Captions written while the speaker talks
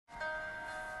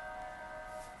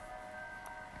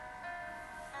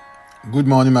Good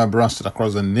morning, my brothers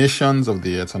across the nations of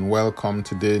the earth, and welcome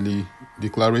to Daily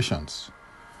Declarations.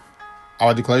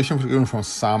 Our declaration is given from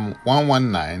Psalm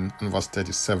 119 and verse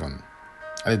 37,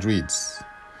 and it reads,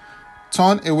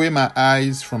 "Turn away my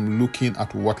eyes from looking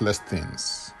at worthless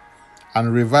things,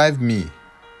 and revive me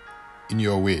in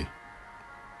your way."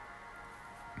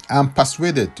 I am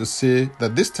persuaded to say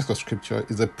that this text of scripture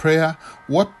is a prayer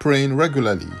worth praying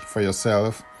regularly for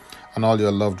yourself and all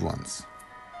your loved ones.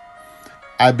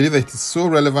 I believe that it is so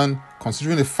relevant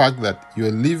considering the fact that you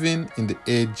are living in the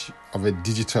age of a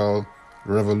digital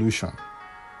revolution.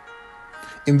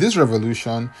 In this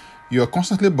revolution, you are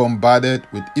constantly bombarded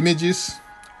with images,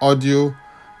 audio,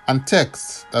 and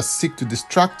texts that seek to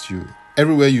distract you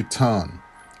everywhere you turn,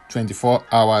 24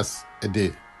 hours a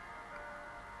day.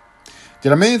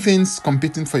 There are many things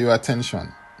competing for your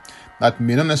attention that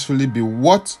may not necessarily be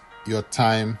worth your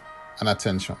time and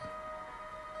attention.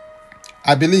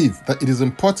 I believe that it is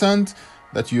important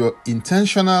that you are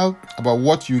intentional about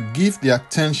what you give the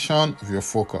attention of your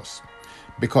focus,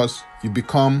 because you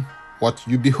become what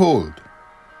you behold.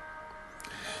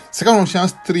 2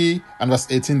 Corinthians 3 and verse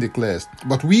 18 declares,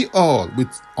 "But we all,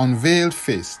 with unveiled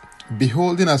face,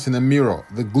 beholding as in a mirror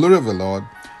the glory of the Lord,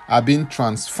 are being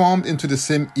transformed into the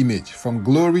same image from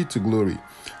glory to glory,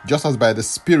 just as by the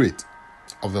Spirit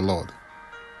of the Lord."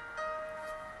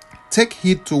 Take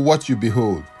heed to what you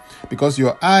behold, because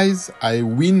your eyes are a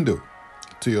window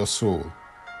to your soul.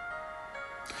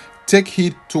 Take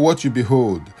heed to what you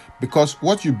behold, because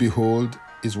what you behold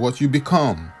is what you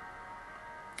become.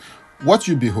 What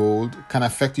you behold can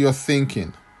affect your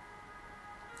thinking.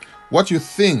 What you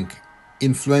think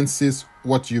influences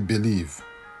what you believe.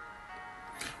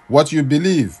 What you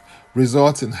believe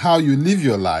results in how you live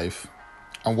your life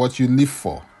and what you live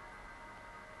for.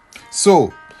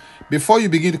 So, before you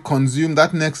begin to consume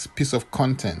that next piece of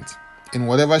content, in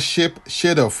whatever shape,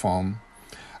 shade, or form,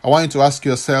 I want you to ask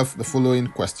yourself the following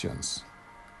questions.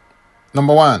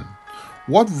 Number one,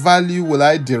 what value will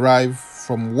I derive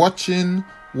from watching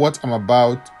what I'm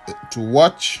about to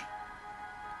watch,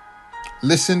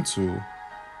 listen to,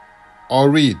 or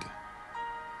read?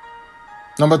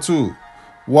 Number two,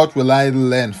 what will I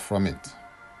learn from it?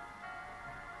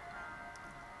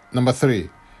 Number three,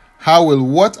 how will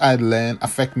what I learn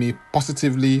affect me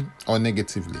positively or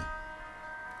negatively?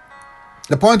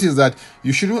 The point is that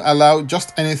you shouldn't allow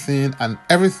just anything and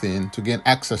everything to gain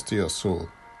access to your soul.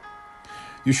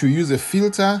 You should use a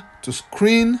filter to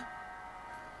screen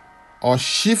or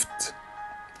shift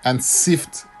and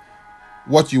sift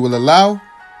what you will allow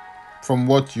from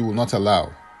what you will not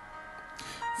allow.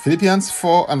 Philippians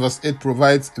 4 and verse 8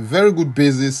 provides a very good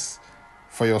basis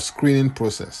for your screening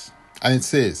process. And it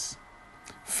says,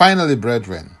 "Finally,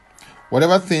 brethren,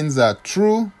 whatever things are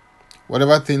true,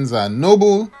 whatever things are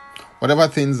noble, whatever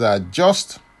things are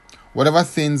just, whatever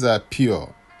things are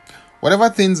pure, whatever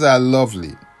things are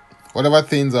lovely, whatever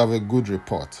things are of a good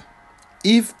report,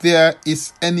 if there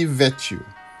is any virtue,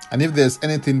 and if there is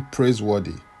anything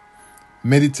praiseworthy,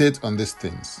 meditate on these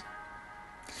things."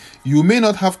 You may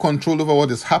not have control over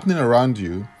what is happening around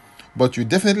you, but you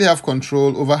definitely have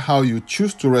control over how you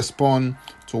choose to respond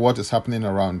to what is happening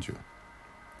around you.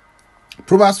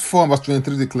 Proverbs 4 verse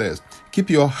 23 declares, "Keep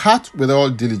your heart with all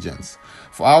diligence,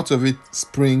 for out of it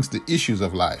springs the issues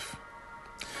of life."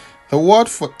 The word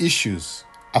for issues,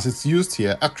 as it's used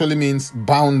here, actually means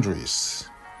boundaries,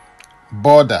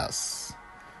 borders,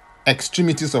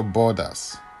 extremities of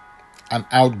borders, and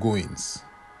outgoings.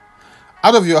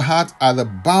 Out of your heart are the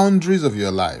boundaries of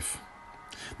your life.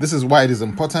 This is why it is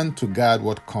important to guard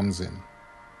what comes in.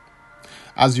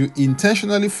 As you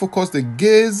intentionally focus the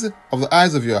gaze of the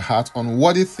eyes of your heart on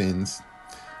worthy things,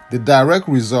 the direct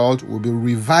result will be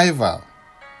revival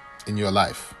in your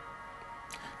life.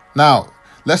 Now,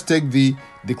 let's take the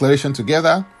declaration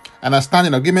together, and I stand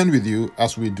in agreement with you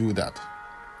as we do that.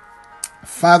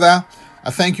 Father,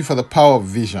 I thank you for the power of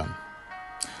vision.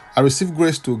 I receive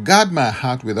grace to guard my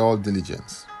heart with all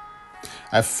diligence.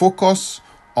 I focus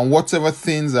on whatever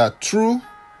things are true,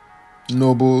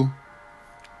 noble,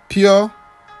 pure,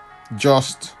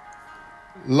 just,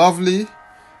 lovely,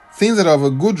 things that are of a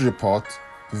good report,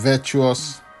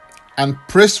 virtuous, and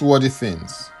praiseworthy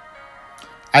things.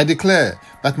 I declare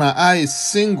that my eye is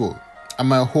single and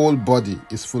my whole body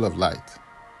is full of light.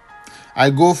 I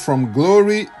go from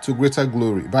glory to greater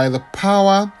glory by the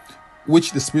power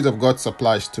which the Spirit of God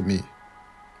supplies to me.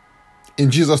 In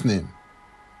Jesus' name,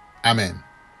 Amen.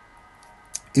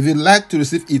 If you'd like to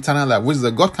receive eternal life, which is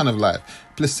the God kind of life,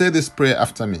 please say this prayer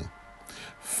after me.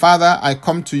 Father, I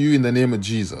come to you in the name of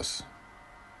Jesus.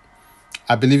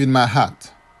 I believe in my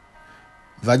heart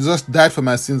that Jesus died for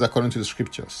my sins according to the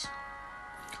scriptures.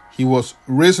 He was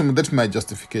raised from the dead for my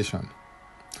justification.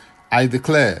 I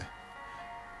declare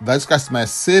that Jesus Christ is my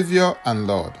Savior and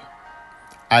Lord.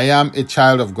 I am a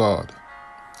child of God.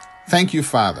 Thank you,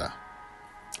 Father.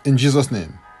 In Jesus'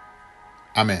 name,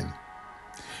 amen.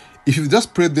 If you've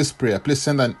just prayed this prayer, please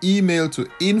send an email to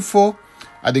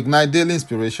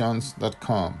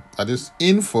info@ignitedailyinspirations.com. That is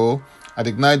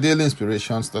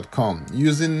info@ignitedailyinspirations.com,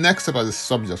 using next step as a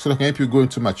subject so that I can help you grow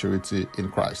into maturity in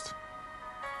Christ.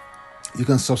 You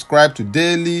can subscribe to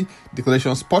Daily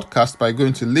Declarations Podcast by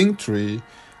going to Linktree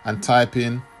and type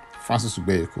in Francis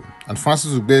Ubeku. And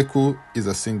Francis Ubeku is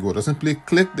a single word. Simply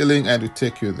click the link and it will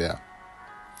take you there.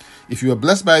 If you are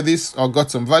blessed by this or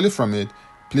got some value from it,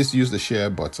 please use the share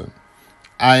button.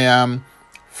 I am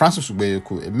Francis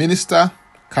Ubeku, a minister,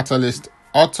 catalyst,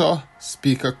 author,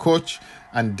 speaker, coach,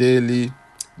 and Daily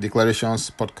Declarations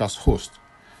Podcast host.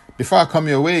 Before I come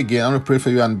your way again, I want to pray for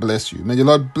you and bless you. May the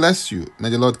Lord bless you. May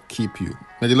the Lord keep you.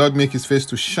 May the Lord make his face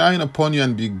to shine upon you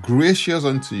and be gracious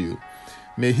unto you.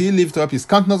 May he lift up his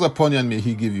countenance upon you and may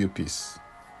he give you peace.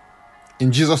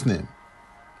 In Jesus' name,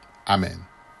 amen.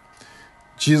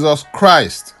 Jesus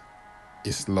Christ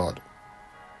is Lord.